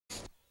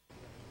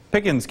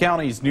Pickens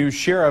County's new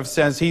sheriff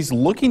says he's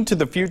looking to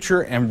the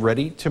future and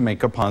ready to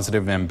make a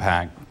positive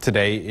impact.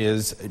 Today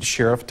is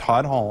Sheriff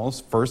Todd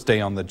Hall's first day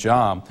on the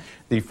job.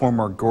 The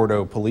former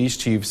Gordo police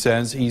chief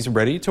says he's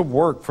ready to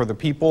work for the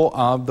people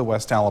of the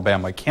West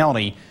Alabama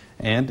County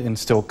and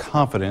instill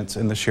confidence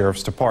in the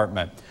sheriff's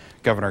department.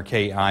 Governor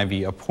Kay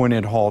Ivey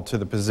appointed Hall to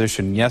the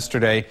position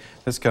yesterday.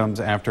 This comes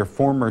after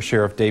former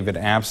Sheriff David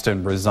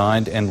Abston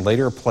resigned and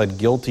later pled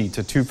guilty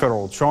to 2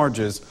 federal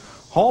charges.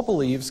 Hall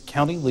believes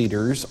county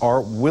leaders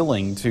are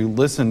willing to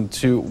listen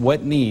to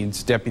what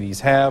needs deputies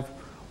have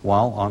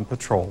while on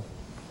patrol.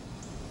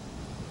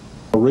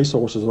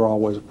 Resources are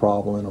always a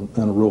problem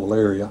in a rural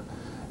area,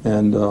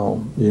 and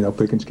you know,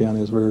 Pickens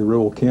County is a very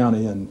rural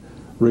county, and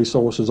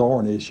resources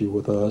are an issue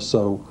with us.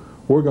 So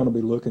we're going to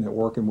be looking at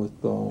working with,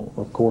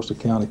 of course, the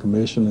county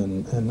commission,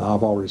 and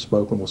I've already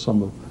spoken with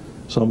some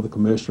of the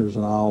commissioners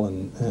and all,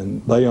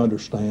 and they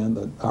understand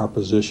that our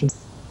position.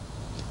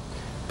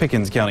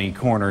 Pickens County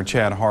Coroner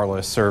Chad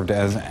Harless served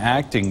as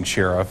acting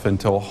sheriff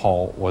until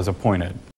Hall was appointed.